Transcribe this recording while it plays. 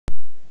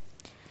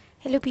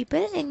Hello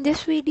people, in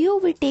this video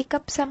we take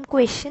up some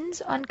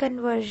questions on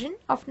conversion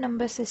of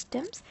number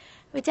systems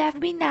which have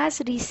been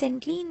asked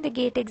recently in the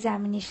GATE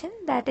examination,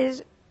 that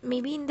is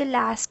maybe in the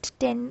last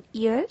 10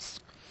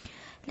 years.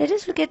 Let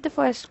us look at the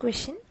first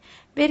question.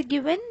 We are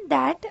given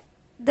that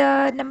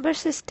the number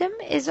system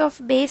is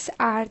of base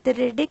r, the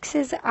radix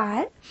is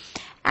r,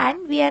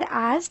 and we are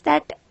asked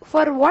that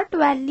for what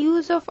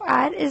values of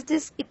r is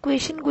this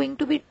equation going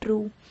to be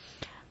true.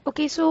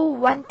 Okay, so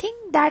one thing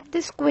that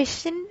this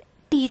question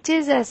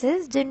teaches us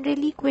is,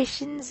 generally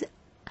questions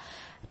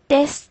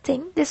test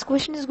thing, this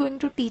question is going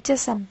to teach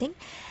us something,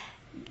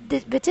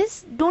 which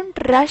is don't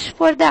rush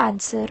for the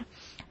answer.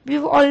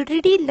 We've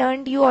already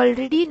learned, you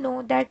already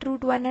know that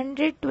root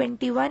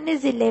 121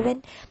 is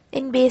 11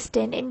 in base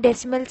 10 in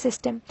decimal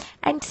system.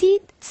 And see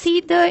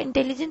the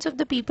intelligence of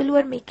the people who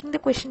are making the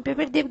question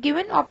paper. They've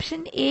given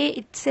option A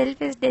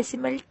itself as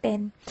decimal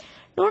 10.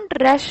 Don't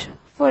rush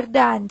for the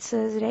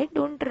answers, right?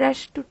 Don't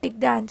rush to tick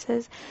the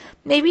answers.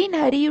 Maybe in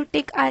hurry you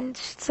tick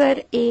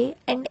answer A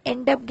and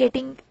end up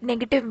getting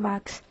negative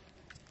marks.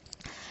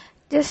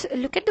 Just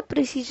look at the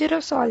procedure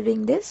of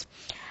solving this.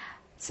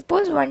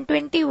 Suppose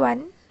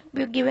 121,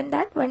 we've given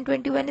that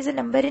 121 is a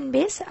number in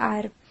base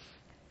r.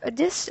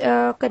 Just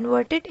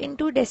convert it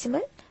into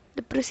decimal.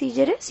 The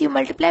procedure is you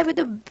multiply with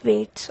the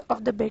weights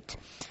of the bits.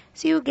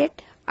 So you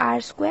get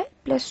r square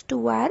plus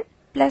 2r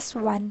plus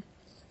 1.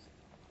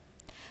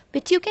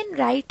 Which you can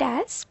write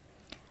as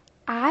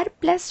r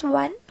plus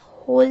 1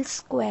 whole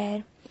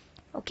square.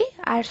 Okay,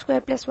 r square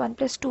plus 1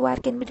 plus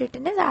 2r can be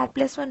written as r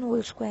plus 1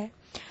 whole square.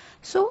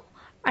 So,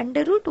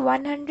 under root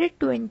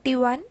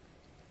 121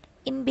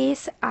 in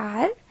base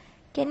r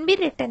can be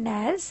written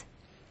as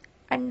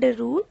under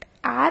root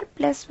r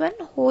plus 1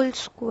 whole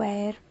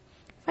square.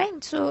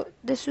 Fine, so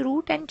this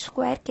root and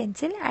square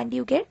cancel and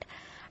you get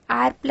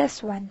r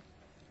plus 1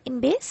 in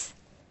base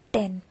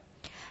 10.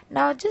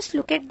 Now just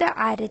look at the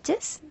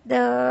RHS.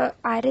 The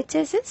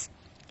RHS is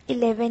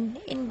 11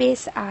 in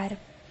base R,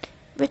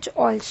 which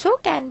also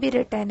can be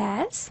written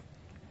as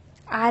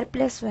R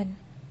plus 1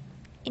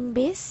 in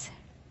base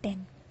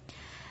 10.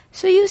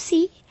 So you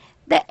see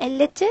the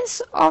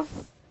LHS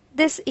of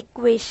this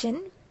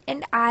equation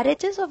and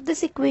RHS of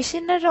this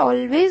equation are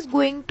always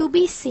going to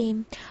be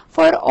same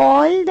for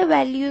all the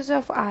values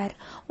of R.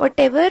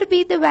 Whatever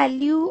be the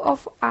value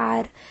of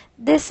R,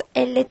 this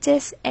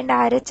LHS and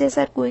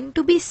RHS are going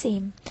to be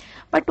same.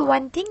 But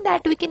one thing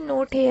that we can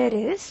note here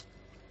is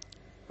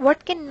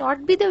what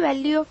cannot be the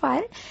value of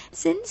R.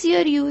 Since you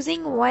are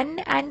using 1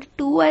 and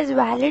 2 as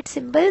valid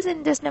symbols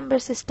in this number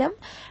system,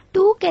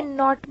 2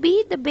 cannot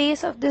be the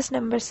base of this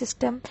number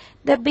system.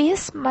 The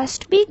base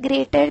must be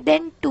greater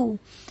than 2.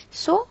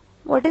 So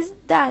what is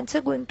the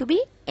answer going to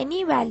be?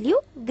 Any value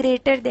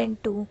greater than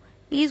 2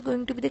 is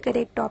going to be the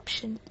correct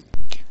option.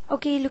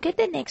 Okay, look at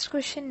the next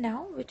question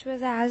now, which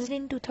was asked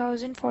in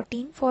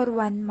 2014 for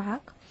 1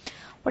 mark.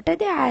 What are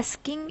they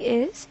asking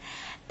is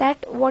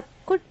that what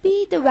could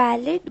be the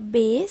valid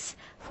base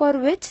for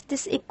which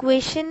this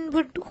equation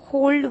would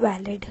hold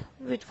valid,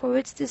 for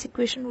which this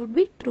equation would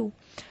be true.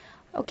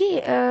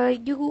 Okay,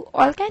 you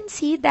all can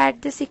see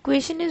that this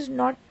equation is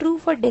not true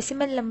for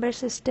decimal number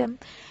system,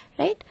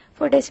 right?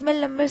 For decimal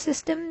number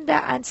system, the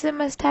answer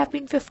must have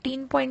been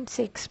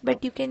 15.6,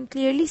 but you can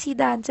clearly see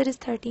the answer is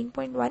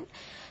 13.1.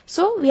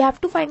 So we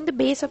have to find the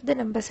base of the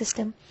number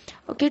system.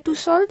 Okay, to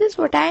solve this,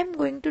 what I am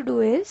going to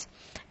do is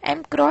I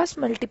am cross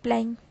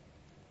multiplying.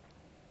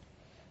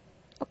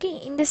 Okay,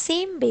 in the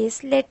same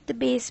base, let the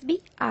base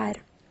be r.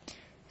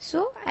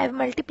 So I have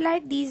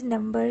multiplied these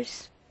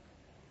numbers.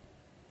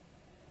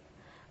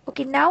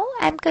 Okay, now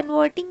I am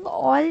converting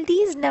all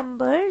these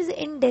numbers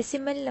in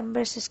decimal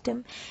number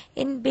system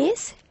in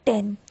base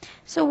 10.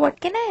 So what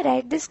can I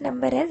write this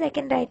number as? I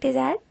can write it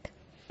as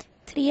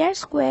 3r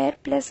square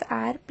plus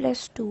r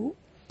plus 2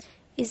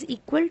 is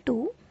equal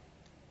to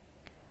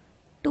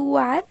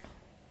 2r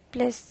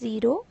plus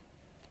 0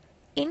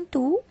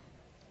 into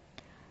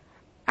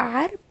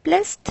r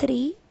plus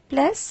 3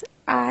 plus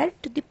r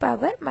to the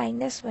power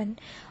minus 1.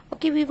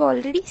 Okay, we've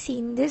already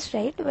seen this,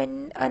 right?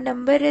 When a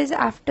number is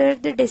after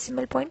the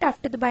decimal point,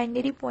 after the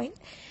binary point,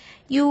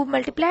 you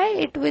multiply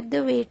it with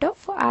the weight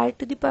of r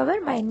to the power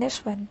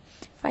minus 1.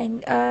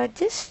 Fine,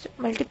 just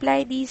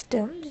multiply these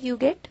terms, you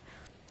get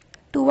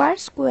 2r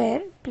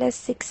square plus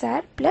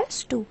 6r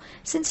plus 2.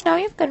 Since now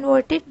you've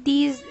converted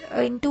these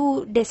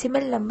into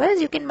decimal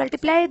numbers, you can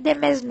multiply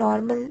them as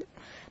normal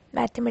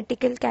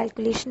mathematical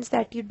calculations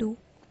that you do.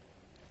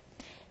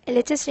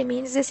 LHS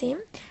remains the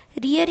same.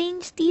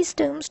 Rearrange these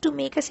terms to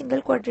make a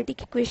single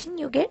quadratic equation.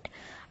 You get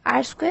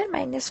r square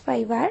minus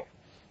 5r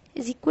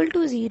is equal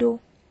to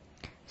 0.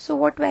 So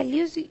what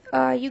values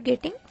are you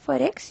getting for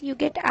x? You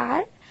get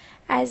r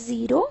as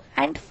 0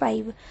 and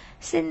 5.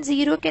 Since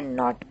 0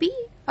 cannot be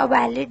a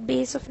valid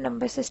base of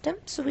number system,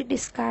 so we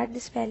discard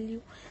this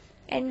value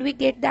and we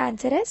get the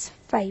answer as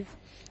 5.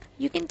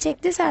 You can check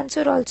this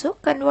answer also.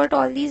 Convert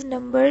all these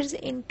numbers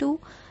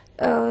into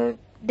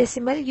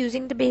decimal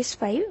using the base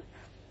 5.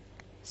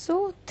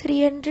 So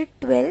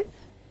 312,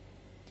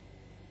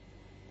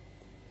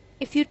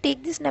 if you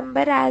take this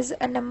number as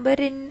a number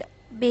in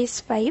base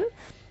 5,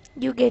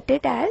 you get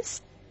it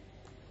as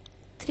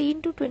 3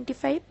 into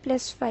 25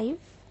 plus 5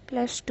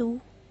 plus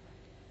 2,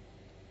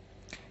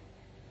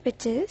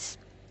 which is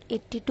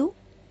 82.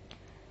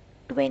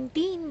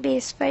 20 in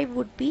base 5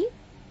 would be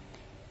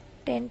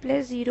 10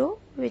 plus 0,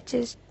 which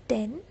is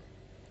 10,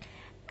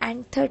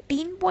 and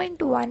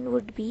 13.1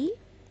 would be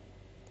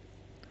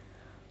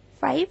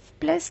 5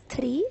 plus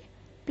 3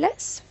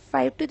 plus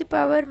 5 to the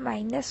power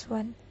minus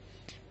 1,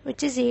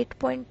 which is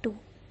 8.2,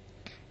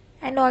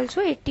 and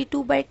also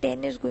 82 by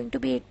 10 is going to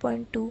be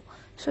 8.2,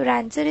 so the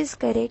answer is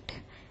correct,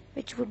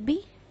 which would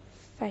be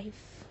 5.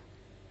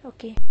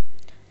 Okay.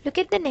 Look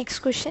at the next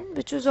question,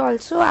 which was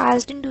also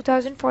asked in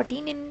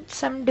 2014 in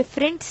some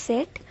different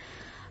set.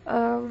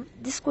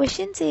 This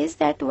question says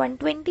that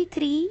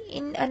 123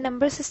 in a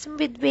number system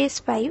with base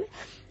 5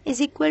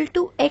 is equal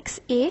to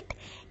x8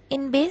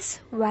 in base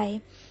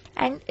y,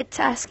 and it's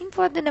asking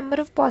for the number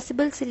of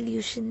possible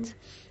solutions.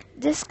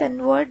 Just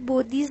convert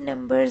both these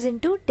numbers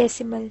into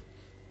decimal.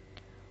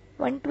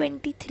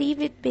 123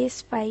 with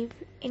base 5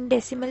 in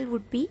decimal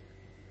would be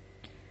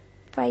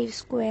 5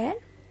 square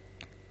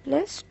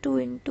plus 2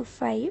 into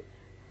 5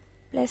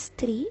 plus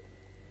 3,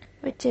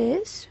 which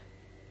is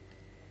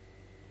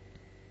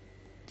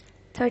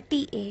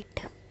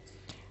 38.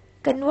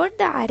 Convert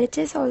the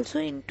RHS also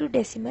into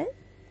decimal.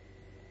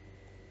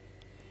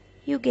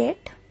 You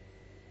get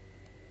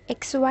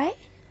xy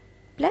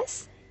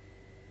plus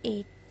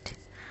 8.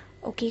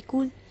 Okay,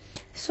 cool.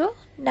 So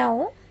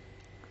now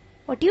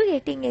what you're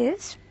getting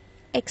is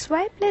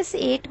xy plus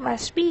 8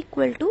 must be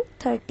equal to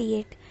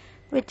 38,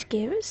 which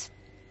gives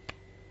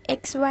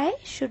xy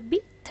should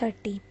be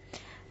 30.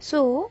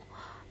 So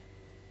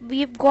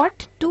we've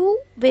got two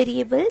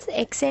variables,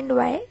 x and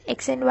y.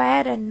 X and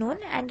y are unknown,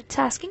 and it's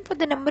asking for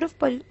the number of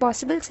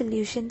possible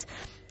solutions.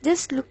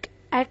 Just look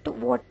at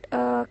what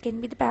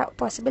can be the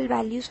possible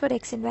values for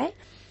x and y.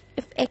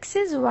 If x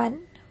is 1,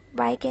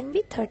 y can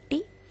be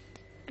 30.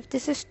 If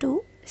this is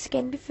 2, this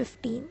can be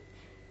 15,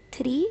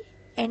 3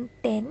 and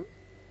 10,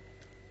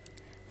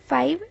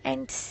 5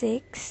 and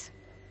 6.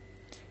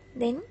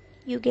 Then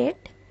you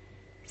get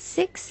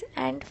 6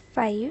 and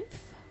 5,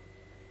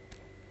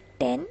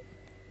 10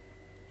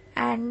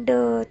 and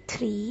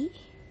 3,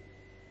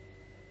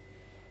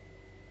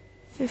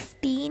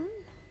 15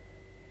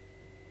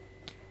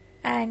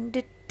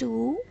 and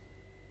 2,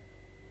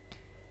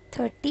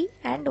 30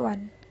 and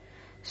 1.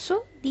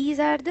 So these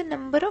are the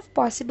number of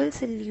possible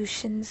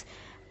solutions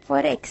for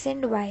x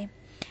and y.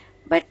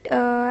 But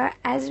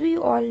as we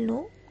all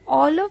know,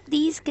 all of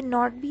these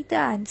cannot be the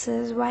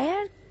answers.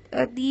 Why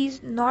are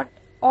these not?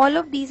 All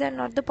of these are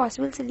not the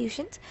possible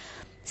solutions.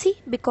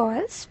 See,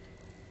 because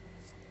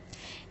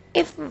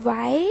if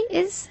y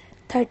is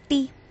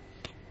 30,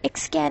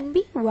 x can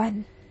be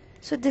 1.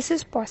 So this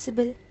is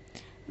possible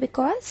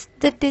because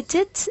the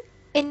digits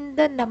in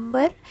the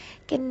number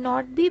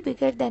cannot be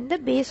bigger than the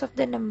base of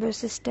the number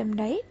system,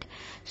 right?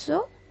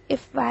 So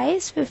if y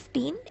is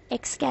 15,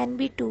 x can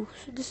be 2.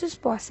 So this is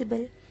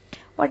possible.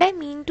 What I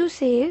mean to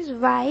say is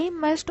y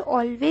must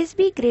always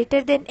be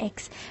greater than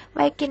x.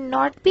 Y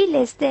cannot be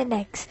less than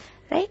x.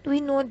 Right?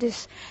 We know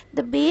this.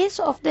 The base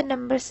of the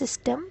number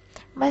system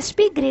must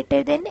be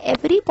greater than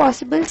every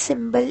possible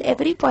symbol,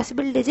 every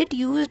possible digit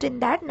used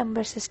in that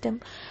number system.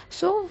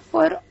 So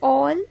for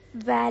all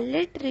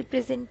valid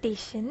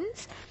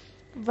representations,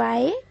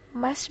 y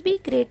must be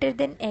greater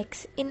than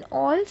x. In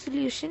all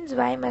solutions,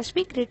 y must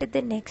be greater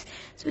than x.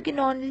 So we can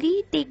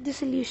only take the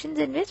solutions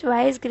in which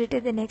y is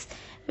greater than x,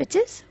 which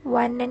is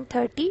 1 and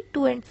 30,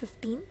 2 and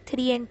 15,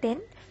 3 and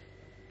 10,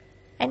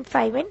 and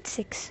 5 and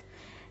 6.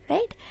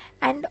 Right?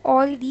 And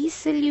all these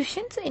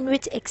solutions in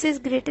which x is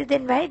greater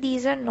than y,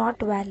 these are not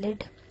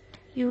valid.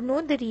 You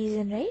know the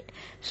reason, right?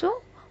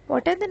 So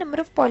what are the number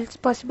of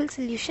possible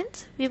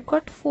solutions? We've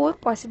got 4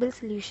 possible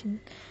solutions.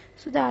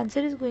 So the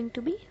answer is going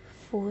to be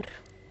 4.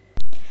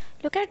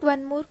 Look at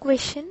one more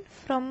question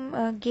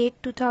from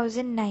GATE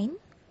 2009.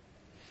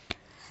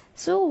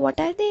 So what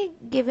are they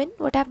given?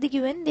 What have they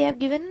given? They have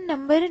given a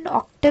number in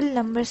octal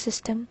number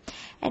system,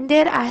 and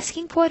they are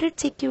asking for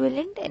its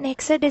equivalent in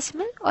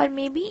hexadecimal or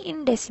maybe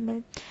in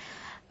decimal.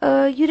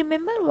 You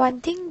remember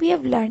one thing we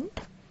have learned,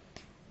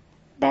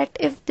 that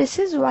if this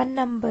is one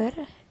number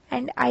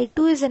and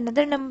I2 is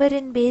another number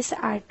in base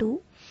R2,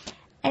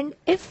 and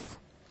if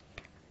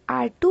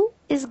R2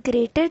 is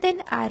greater than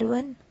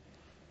R1,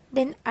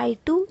 then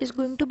I2 is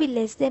going to be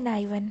less than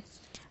I1.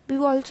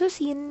 We've also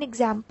seen an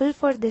example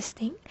for this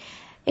thing.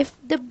 If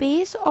the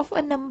base of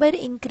a number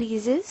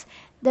increases,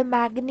 the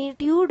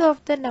magnitude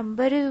of the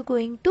number is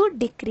going to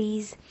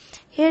decrease.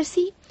 Here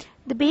see,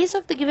 the base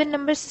of the given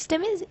number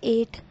system is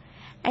 8,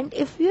 and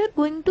if we are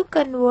going to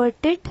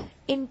convert it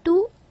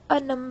into a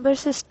number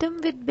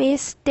system with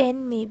base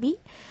 10 maybe,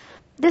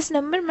 this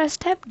number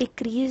must have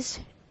decreased.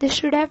 This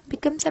should have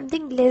become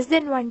something less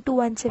than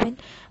 1217,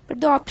 but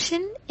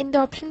in the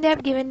option they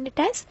have given it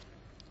as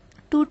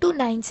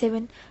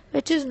 2297,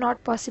 which is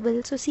not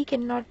possible. So C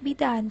cannot be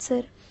the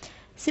answer.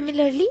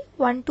 Similarly,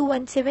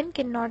 1217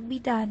 cannot be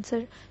the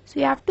answer. So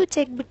you have to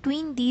check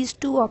between these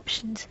two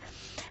options.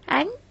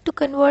 And To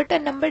convert a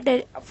number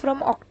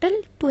from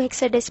octal to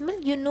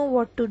hexadecimal, you know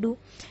what to do.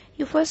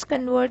 You first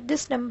convert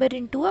this number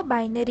into a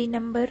binary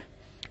number.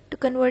 To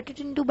convert it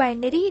into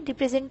binary,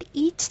 represent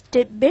each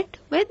bit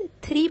with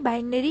 3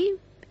 binary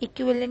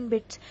equivalent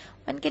bits.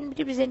 One can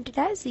be represented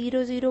as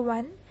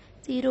 001,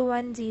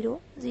 010,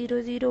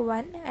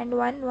 001 and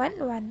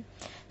 111.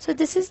 So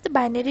this is the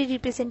binary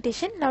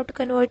representation. Now to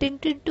convert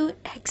it into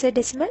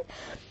hexadecimal,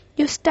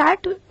 you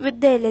start with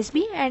the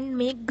LSB and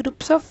make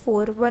groups of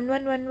 4.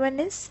 1111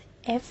 is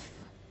F.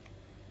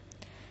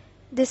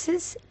 This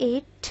is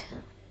 8.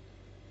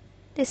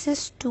 This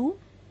is 2.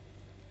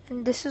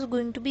 And this is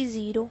going to be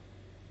 0.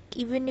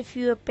 Even if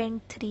you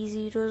append 3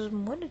 zeros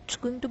more, it's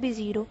going to be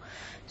 0.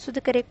 So the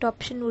correct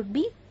option would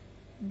be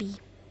B.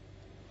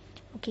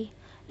 Okay,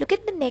 look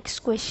at the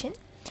next question.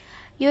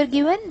 You are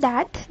given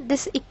that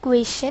this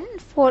equation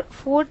for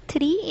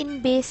 3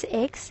 in base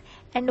x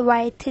and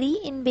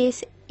y3 in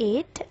base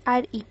 8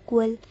 are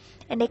equal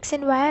and x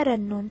and y are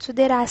unknown. So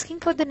they are asking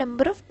for the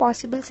number of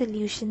possible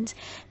solutions.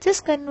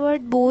 Just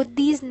convert both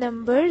these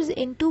numbers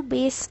into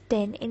base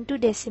 10 into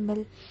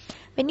decimal.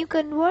 When you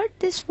convert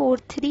this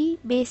 3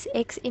 base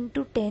x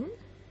into 10,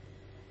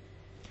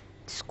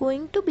 it's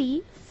going to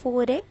be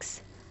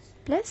 4x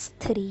plus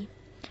 3.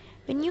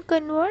 When you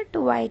convert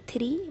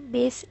y3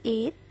 base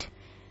 8,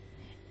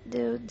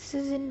 this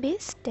is in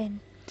base 10,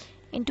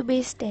 into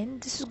base 10,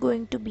 this is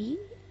going to be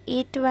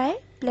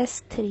 8y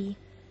plus 3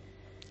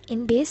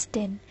 in base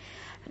 10.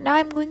 Now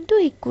I'm going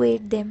to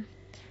equate them.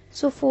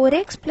 So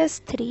 4x plus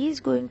 3 is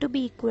going to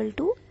be equal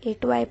to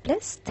 8y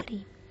plus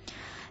 3.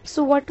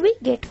 So what we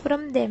get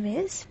from them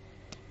is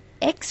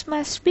x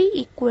must be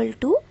equal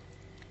to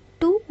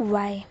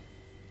 2y.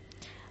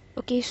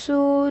 Okay,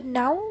 so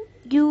now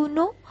you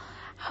know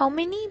how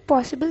many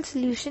possible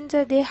solutions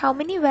are there, how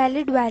many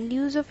valid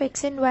values of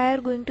x and y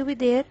are going to be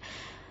there.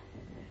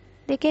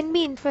 There can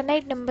be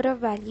infinite number of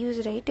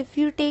values, right? If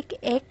you take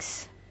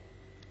x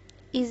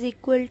is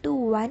equal to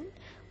 1,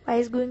 y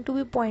is going to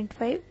be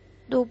 0.5,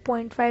 though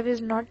 0.5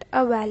 is not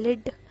a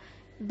valid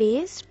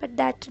base, but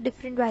that's a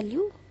different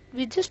value.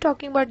 We're just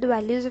talking about the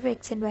values of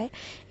x and y.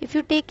 If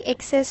you take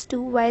x as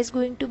 2, y is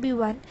going to be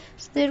 1.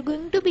 So there are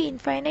going to be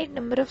infinite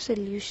number of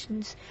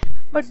solutions.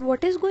 But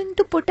what is going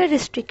to put a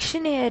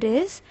restriction here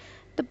is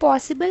the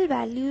possible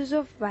values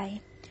of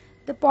y.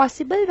 The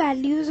possible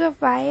values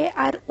of y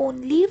are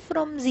only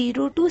from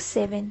 0 to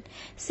 7.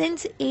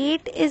 Since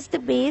 8 is the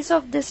base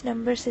of this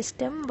number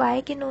system,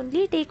 y can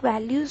only take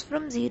values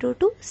from 0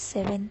 to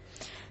 7.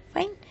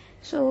 Fine.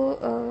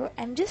 So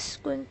I'm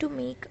just going to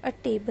make a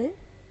table.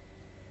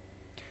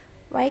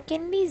 Y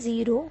can be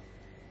 0,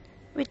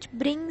 which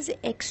brings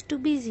x to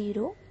be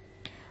 0.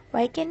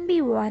 Y can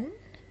be 1,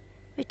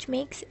 which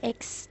makes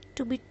x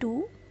to be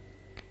 2.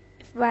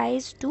 If y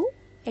is 2,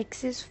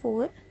 x is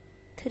 4,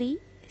 3,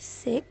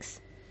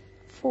 6,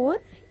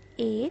 4,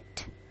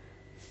 8,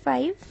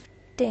 5,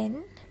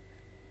 10.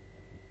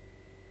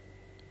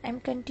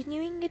 I'm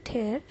continuing it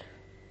here.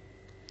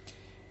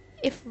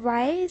 If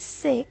y is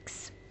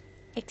 6,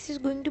 x is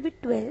going to be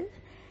 12.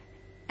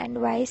 And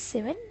y is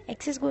 7,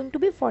 x is going to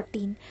be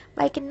 14.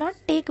 Y cannot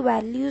take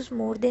values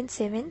more than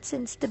 7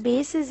 since the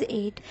base is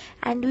 8,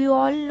 and we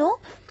all know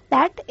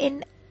that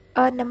in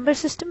a number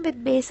system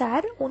with base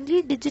r,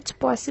 only digits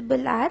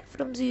possible are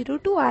from 0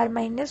 to r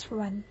minus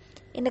 1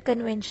 in a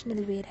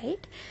conventional way,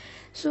 right?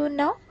 So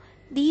now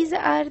these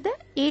are the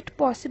 8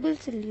 possible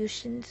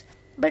solutions,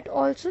 but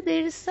also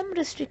there is some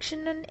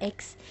restriction on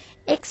x.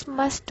 X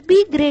must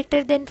be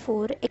greater than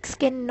 4. X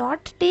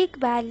cannot take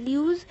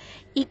values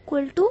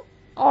equal to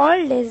or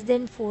less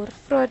than 4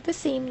 for the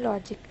same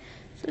logic.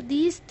 So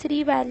these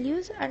 3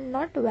 values are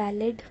not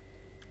valid.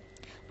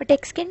 But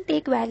x can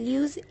take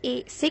values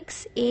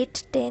 6,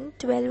 8, 10,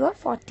 12 or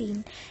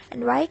 14.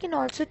 And y can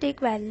also take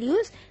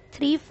values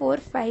 3, 4,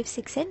 5,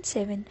 6 and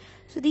 7.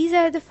 So these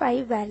are the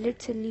 5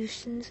 valid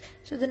solutions.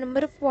 So the number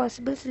of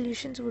possible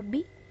solutions would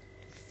be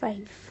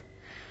 5.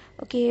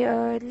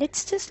 Okay,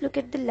 let's just look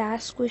at the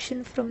last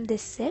question from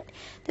this set.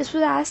 This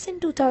was asked in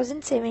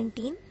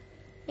 2017.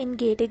 In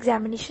GATE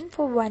examination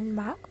for 1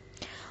 mark.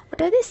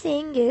 What are they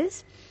saying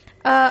is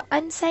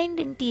unsigned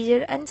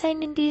integer.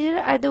 Unsigned integer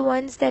are the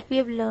ones that we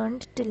have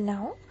learned till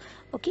now.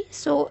 Okay,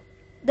 so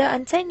the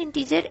unsigned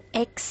integer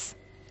x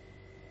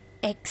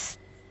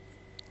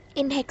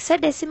in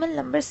hexadecimal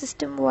number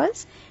system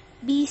was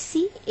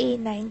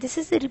BCA9. This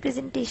is the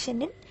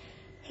representation in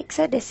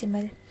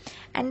hexadecimal,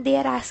 and they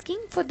are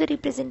asking for the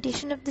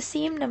representation of the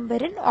same number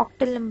in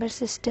octal number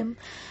system.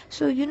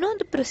 So you know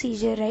the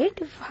procedure, right?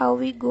 How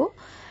we go.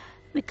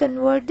 We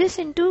convert this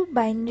into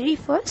binary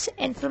first,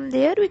 and from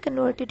there we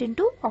convert it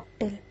into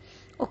octal.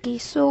 Okay,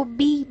 so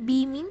B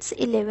means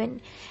 11.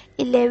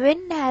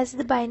 11 has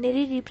the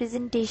binary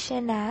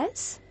representation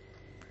as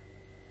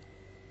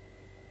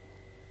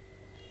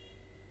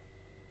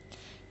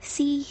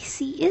C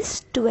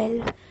is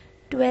 12.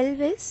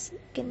 12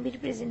 can be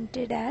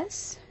represented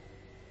as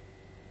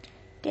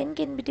 10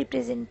 can be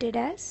represented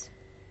as,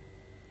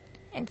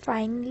 and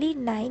finally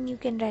 9 you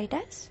can write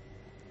as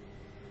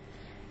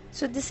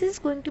So this is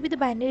going to be the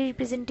binary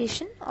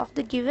representation of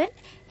the given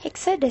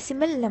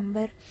hexadecimal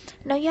number.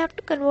 Now you have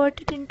to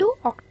convert it into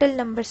octal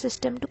number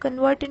system. To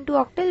convert into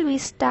octal, we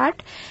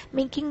start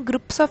making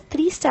groups of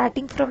 3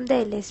 starting from the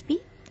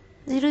LSB.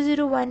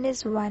 001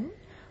 is 1,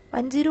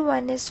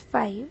 101 is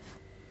 5,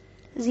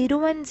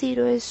 010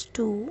 is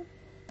 2,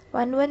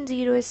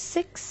 110 is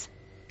 6,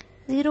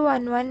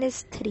 011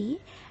 is 3,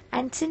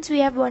 and since we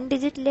have one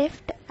digit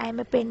left, I am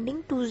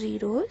appending 2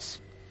 zeros.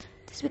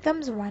 This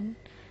becomes 1.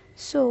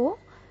 So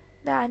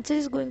the answer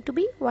is going to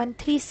be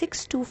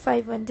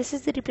 136251. This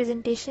is the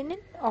representation in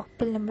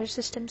octal number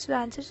system. So the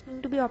answer is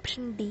going to be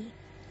option D.